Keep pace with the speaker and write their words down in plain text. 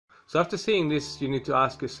So after seeing this, you need to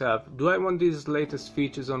ask yourself, do I want these latest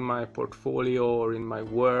features on my portfolio or in my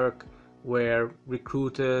work where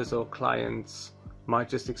recruiters or clients might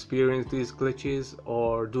just experience these glitches,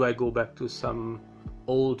 or do I go back to some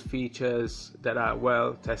old features that are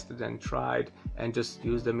well tested and tried and just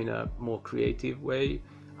use them in a more creative way?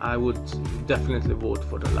 I would definitely vote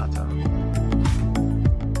for the latter.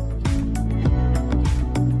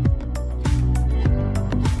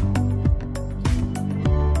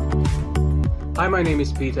 Hi, my name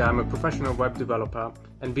is Peter. I'm a professional web developer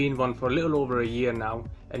and been one for a little over a year now,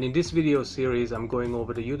 and in this video series I'm going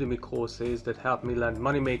over the Udemy courses that helped me land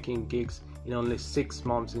money-making gigs in only 6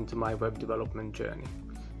 months into my web development journey.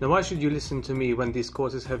 Now, why should you listen to me when these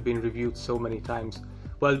courses have been reviewed so many times?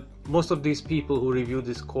 Well, most of these people who review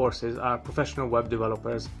these courses are professional web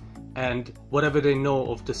developers, and whatever they know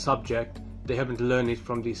of the subject, they haven't learned it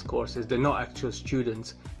from these courses. They're not actual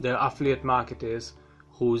students. They're affiliate marketers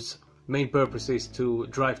whose main purpose is to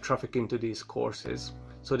drive traffic into these courses,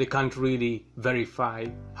 so they can't really verify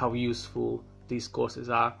how useful these courses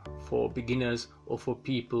are for beginners or for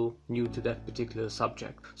people new to that particular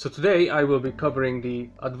subject. So today I will be covering the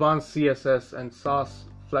Advanced CSS and Sass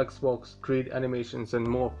Flexbox Grid Animations and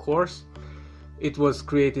More course. It was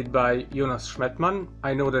created by Jonas Schmedtmann.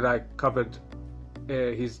 I know that I covered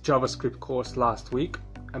his JavaScript course last week,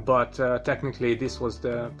 but technically this was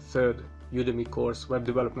the third Udemy course, web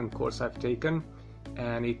development course I've taken,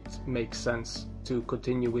 and it makes sense to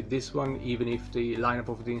continue with this one, even if the lineup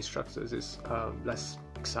of the instructors is less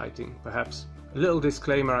exciting perhaps. A little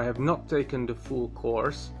disclaimer, I have not taken the full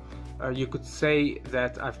course. You could say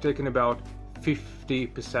that I've taken about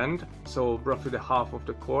 50%, so roughly the half of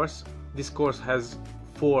the course. This course has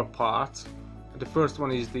 4 parts. The first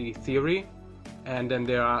one is the theory, and then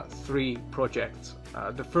there are 3 projects.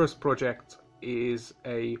 The first project is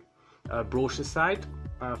a brochure site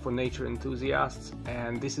for nature enthusiasts,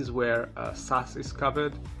 and this is where Sass is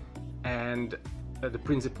covered and the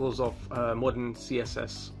principles of modern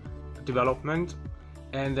CSS development.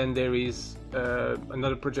 And then there is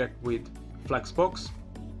another project with Flexbox,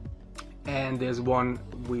 and there's one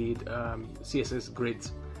with CSS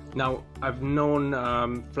grids. Now, I've known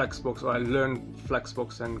Flexbox, or I learned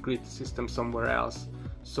Flexbox and grid system somewhere else,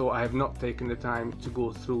 so I have not taken the time to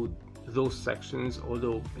go through those sections,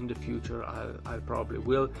 although in the future I probably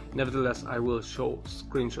will. Nevertheless, I will show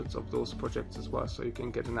screenshots of those projects as well, so you can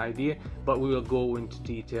get an idea, but we will go into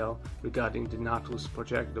detail regarding the Natours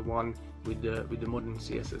project, the one with the modern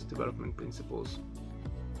CSS development principles.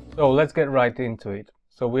 So let's get right into it.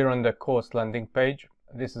 So we're on the course landing page.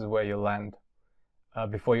 This is where you land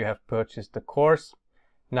before you have purchased the course.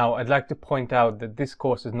 Now, I'd like to point out that this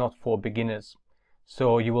course is not for beginners,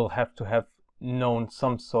 so you will have to have known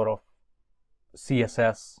some sort of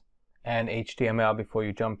CSS and HTML before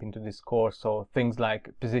you jump into this course. So things like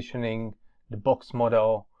positioning, the box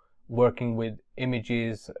model, working with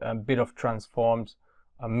images, a bit of transforms,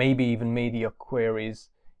 maybe even media queries.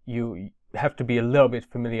 You have to be a little bit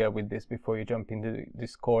familiar with this before you jump into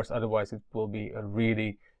this course, otherwise it will be a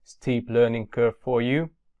really steep learning curve for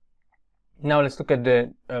you. Now let's look at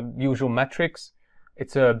the usual metrics.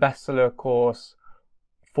 It's a bestseller course,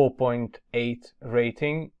 4.8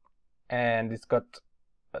 rating, and it's got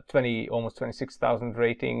almost 26,000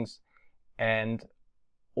 ratings and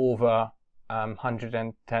over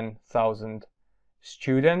 110,000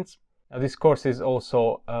 students. Now, this course is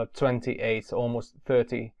also 28, so almost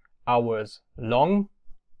 30 hours long.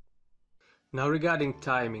 Now, regarding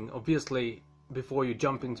timing, obviously before you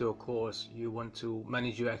jump into a course you want to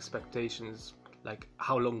manage your expectations, like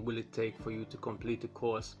how long will it take for you to complete the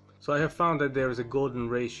course. So I have found that there is a golden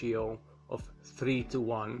ratio of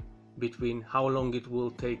 3:1 between how long it will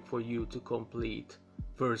take for you to complete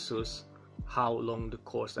versus how long the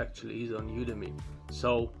course actually is on Udemy.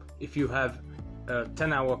 So if you have a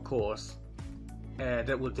 10-hour course,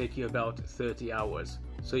 that will take you about 30 hours.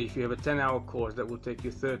 So if you have a 10-hour course that will take you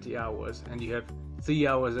 30 hours and you have 3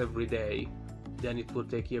 hours every day, then it will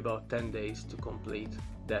take you about 10 days to complete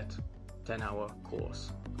that 10-hour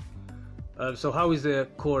course. So how is the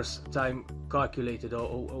course time calculated,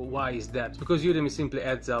 or why is that? Because Udemy simply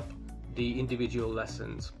adds up the individual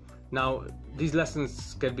lessons. Now, these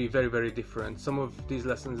lessons can be very, very different. Some of these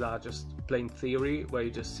lessons are just plain theory, where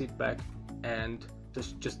you just sit back and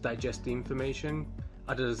just digest the information.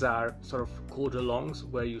 Others are sort of code alongs,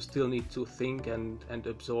 where you still need to think and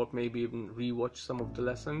absorb, maybe even rewatch some of the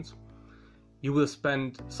lessons. You will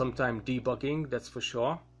spend some time debugging, that's for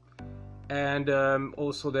sure. And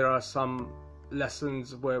also there are some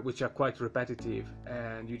lessons which are quite repetitive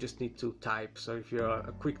and you just need to type. So if you're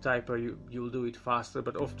a quick typer, you'll do it faster,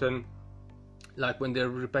 but often like when they're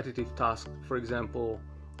repetitive tasks, for example,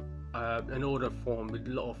 an order form with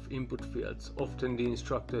a lot of input fields, often the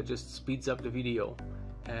instructor just speeds up the video,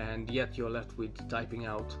 and yet you're left with typing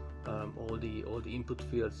out all the input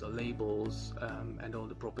fields, the labels, and all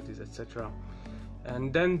the properties, etc.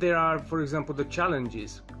 And then there are, for example, the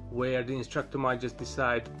challenges, where the instructor might just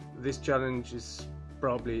decide this challenge is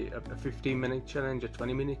probably a 15-minute challenge, a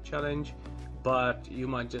 20-minute challenge, but you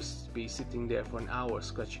might just be sitting there for an hour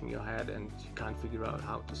scratching your head and you can't figure out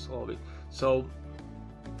how to solve it. So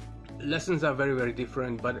lessons are very, very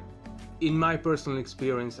different, but in my personal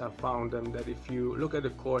experience I've found them that if you look at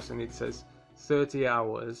the course and it says 30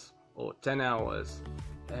 hours or 10 hours,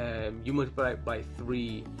 you multiply it by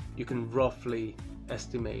 3, you can roughly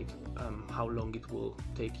estimate how long it will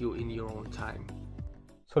take you in your own time.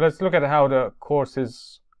 So let's look at how the course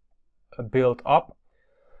is built up.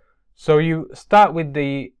 So you start with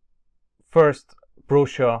the first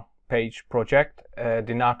brochure page project, the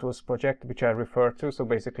Natours project, which I refer to. So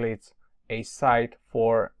basically it's a site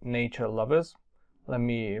for nature lovers. Let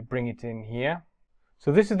me bring it in here.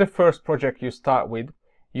 So this is the first project you start with.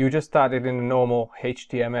 You just started in a normal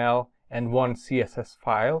HTML and one CSS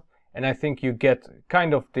file, and I think you get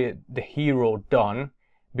kind of the hero done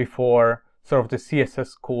before sort of the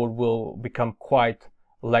CSS code will become quite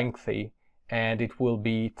lengthy, and it will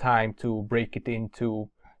be time to break it into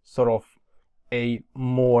sort of a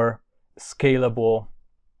more scalable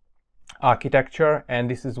architecture. And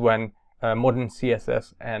this is when modern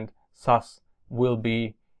CSS and Sass will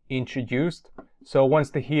be introduced. So once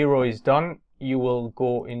the hero is done, you will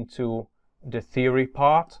go into the theory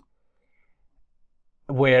part,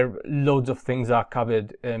 where loads of things are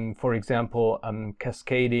covered. For example,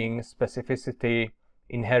 cascading, specificity,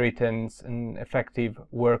 inheritance, and effective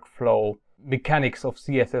workflow, mechanics of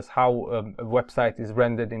CSS, how a website is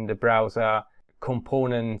rendered in the browser,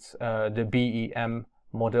 components, the BEM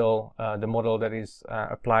model, the model that is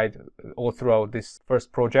applied all throughout this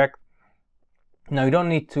first project. Now you don't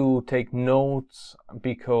need to take notes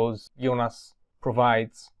because Jonas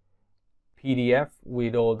provides PDF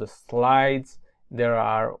with all the slides. There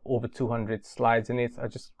are over 200 slides in it. I'm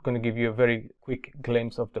just going to give you a very quick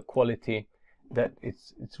glimpse of the quality. That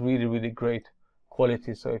it's really, really great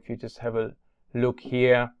quality. So if you just have a look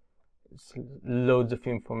here, it's loads of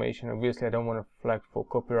information. Obviously I don't want to flag for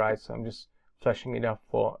copyright, so I'm just flashing it up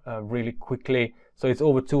for really quickly. So it's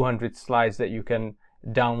over 200 slides that you can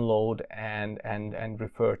download and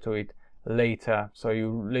refer to it later. So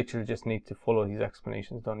you literally just need to follow his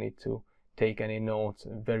explanations, don't need to take any notes.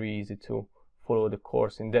 Very easy to follow the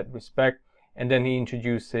course in that respect. And then he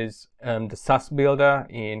introduces the Sass builder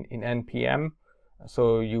in NPM.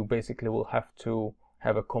 So you basically will have to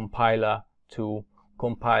have a compiler to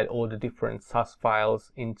compile all the different Sass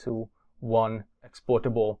files into one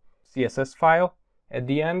exportable CSS file at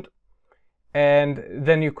the end. And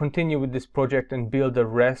then you continue with this project and build the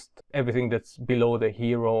rest, everything that's below the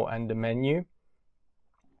hero and the menu.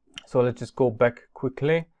 So let's just go back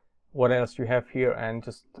quickly. What else you have here, and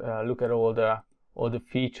just look at all the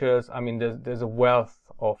features. I mean, there's a wealth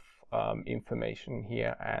of information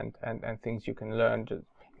here and things you can learn.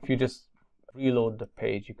 If you just reload the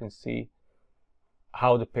page, you can see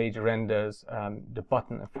how the page renders, the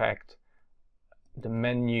button effect, the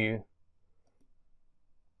menu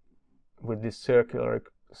with this circular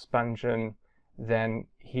expansion. Then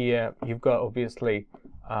here you've got obviously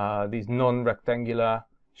these non-rectangular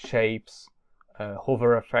shapes,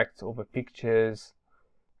 hover effects over pictures,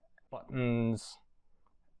 buttons.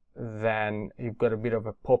 Then you've got a bit of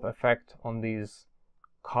a pop effect on these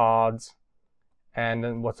cards. And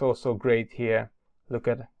then what's also great here, look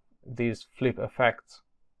at these flip effects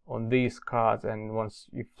on these cards, and once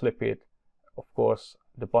you flip it, of course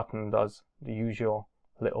the button does the usual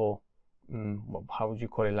little how would you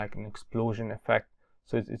call it, like an explosion effect.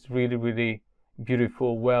 So it's really, really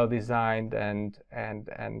beautiful, well designed, and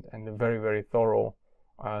a very, very thorough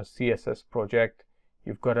CSS project.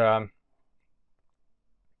 You've got a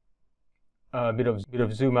bit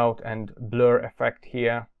of zoom out and blur effect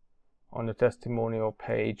here on the testimonial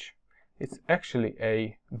page. It's actually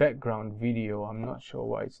a background video. I'm not sure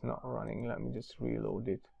why it's not running. Let me just reload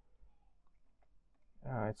it.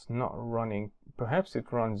 It's not running. Perhaps it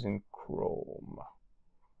runs in Chrome.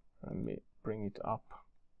 Let me bring it up.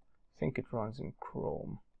 I think it runs in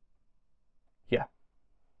Chrome. Yeah.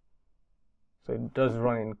 So it does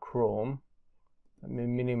run in Chrome. Let me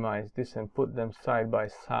minimize this and put them side by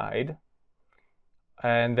side.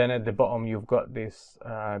 And then at the bottom you've got this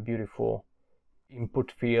beautiful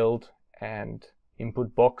input field and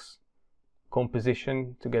input box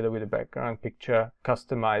composition together with a background picture,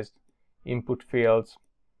 customized input fields.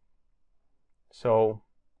 So,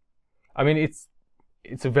 I mean, it's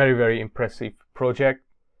a very, very impressive project.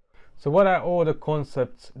 So what are all the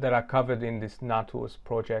concepts that are covered in this Natours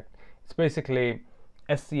project? It's basically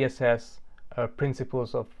SCSS,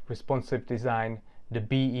 principles of responsive design, the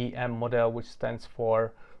BEM model, which stands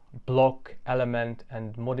for block, element,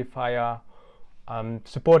 and modifier,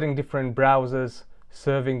 supporting different browsers,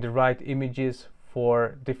 serving the right images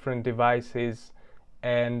for different devices,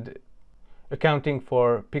 and accounting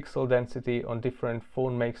for pixel density on different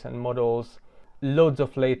phone makes and models, loads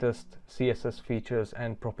of latest CSS features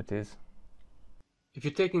and properties. If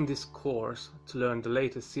you're taking this course to learn the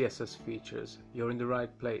latest CSS features, you're in the right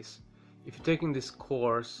place. If you're taking this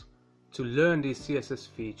course to learn these CSS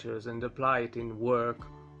features and apply it in work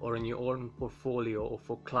or in your own portfolio or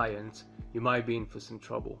for clients, you might be in for some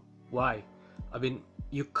trouble. Why? I mean,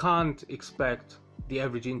 you can't expect the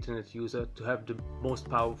average internet user to have the most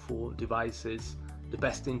powerful devices, the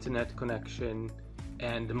best internet connection,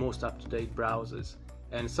 and the most up-to-date browsers.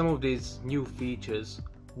 And some of these new features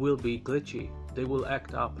will be glitchy. They will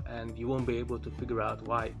act up and you won't be able to figure out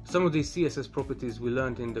why. Some of these CSS properties we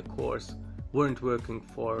learned in the course weren't working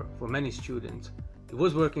for many students. It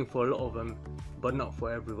was working for a lot of them, but not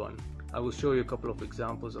for everyone. I will show you a couple of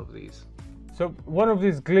examples of these. So one of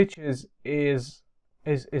these glitches is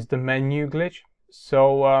the menu glitch.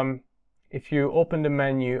 So if you open the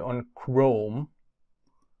menu on Chrome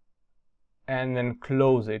and then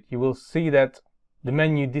close it, you will see that the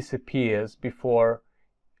menu disappears before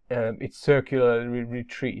it circularly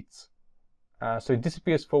retreats. So it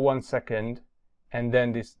disappears for 1 second, and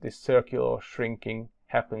then this circular shrinking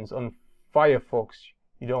happens. On Firefox,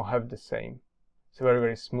 you don't have the same. It's very,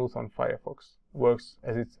 very smooth on Firefox. Works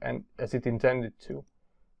as it intended to.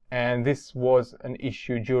 And this was an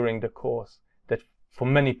issue during the course, that for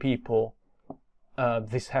many people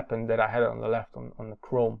this happened, that I had on the left on the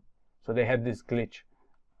Chrome. So they had this glitch.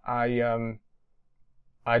 I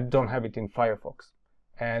don't have it in Firefox,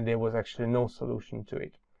 and there was actually no solution to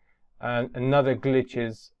it. And another glitch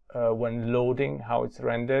is when loading, how it's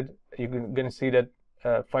rendered. You're going to see that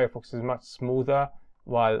Firefox is much smoother,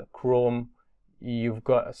 while Chrome, you've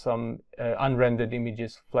got some unrendered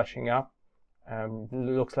images flashing up.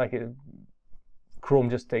 Looks like Chrome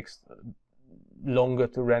just takes longer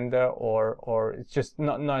to render, or it's just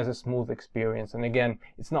not as a smooth experience. And again,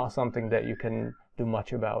 it's not something that you can do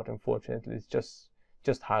much about, unfortunately. It's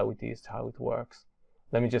just how it is, how it works.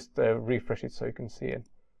 Let me just refresh it so you can see it.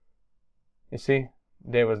 You see,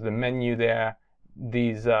 there was the menu there.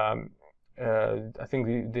 These I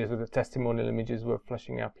think these were the testimonial images were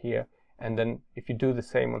flashing up here. And then if you do the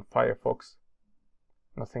same on Firefox,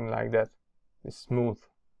 nothing like that. The smooth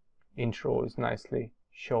intro is nicely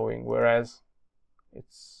showing, whereas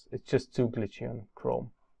it's just too glitchy on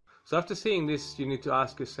Chrome. So after seeing this, you need to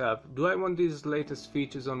ask yourself, do I want these latest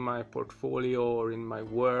features on my portfolio or in my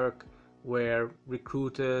work, where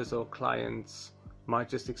recruiters or clients might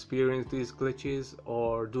just experience these glitches,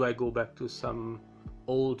 or do I go back to some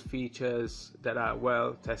old features that are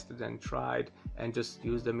well tested and tried and just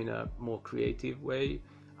use them in a more creative way?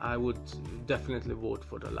 I would definitely vote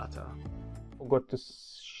for the latter. Forgot to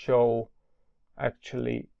show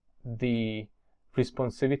actually the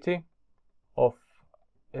responsivity of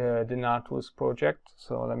the Natours project.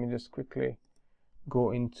 So let me just quickly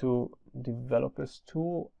go into developers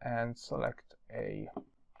tool and select a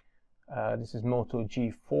this is Moto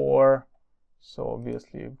G4. So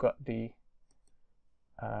obviously you've got the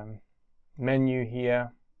menu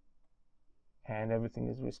here and everything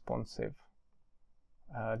is responsive.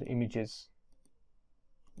 The images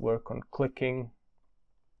work on clicking,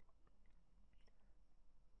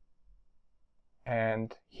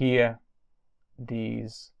 and here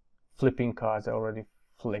these flipping cards are already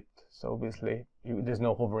flipped, so obviously there's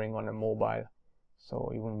no hovering on a mobile, so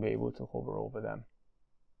you wouldn't be able to hover over them.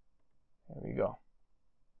 There we go.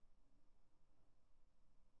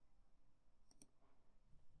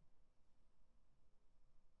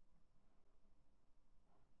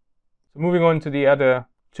 So moving on to the other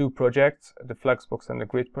two projects, the Flexbox and the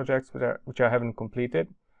Grid projects, which I haven't completed,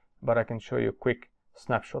 but I can show you quick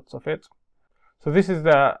snapshots of it. So this is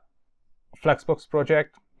the Flexbox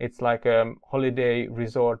project. It's like a holiday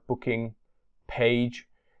resort booking page.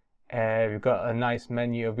 We've got a nice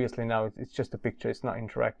menu. Obviously now it's just a picture, it's not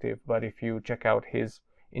interactive, but if you check out his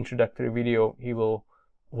introductory video, he will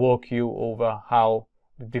walk you over how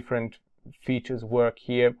the different features work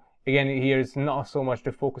here. Again, here is not so much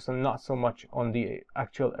the focus and not so much on the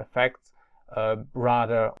actual effects,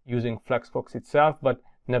 rather using Flexbox itself, but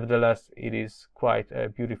nevertheless it is quite a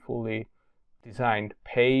beautifully designed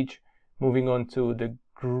page. Moving on to the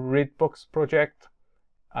Gridbox project,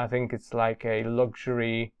 I think it's like a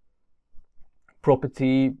luxury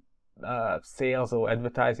property sales or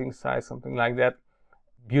advertising site, something like that.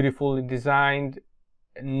 Beautifully designed,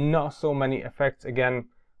 not so many effects. Again,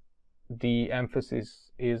 the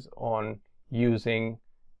emphasis is on using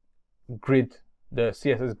grid, the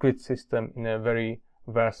CSS grid system, in a very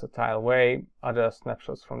versatile way. Other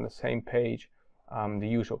snapshots from the same page, the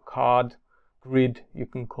usual card grid, you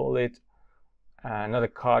can call it, another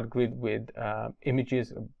card grid with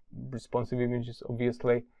images, responsive images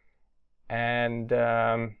obviously, and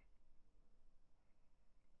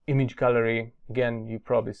image gallery. Again, you've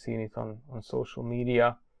probably seen it on social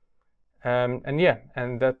media. And yeah,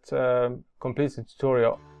 and that completes the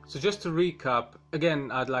tutorial. So just to recap,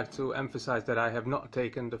 again, I'd like to emphasize that I have not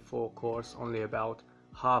taken the full course, only about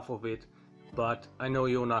half of it, but I know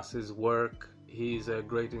Jonas's work. He's a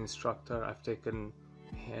great instructor. I've taken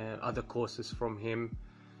other courses from him,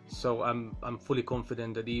 so I'm fully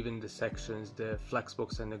confident that even the sections, the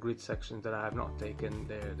Flexbox and the grid sections that I have not taken,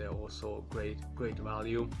 they're also great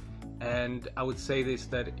value. And I would say this,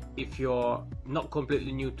 that if you're not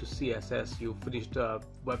completely new to CSS, you finished a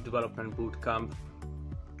web development bootcamp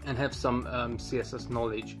and have some CSS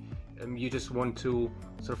knowledge, you just want to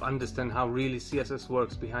sort of understand how really CSS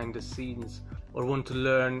works behind the scenes, or want to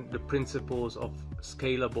learn the principles of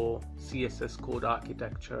scalable CSS code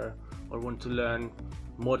architecture, or want to learn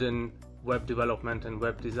modern web development and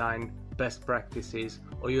web design best practices,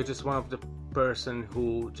 or you're just one of the person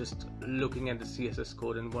who just looking at the CSS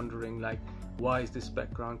code and wondering like, why is this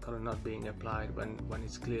background color not being applied when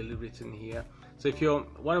it's clearly written here. So if you're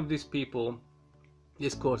one of these people,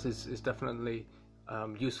 this course is definitely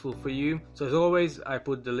useful for you. So as always, I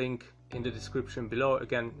put the link in the description below.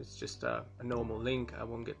 Again, it's just a normal link, I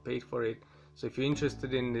won't get paid for it. So if you're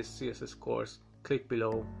interested in this CSS course, click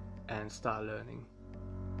below and start learning.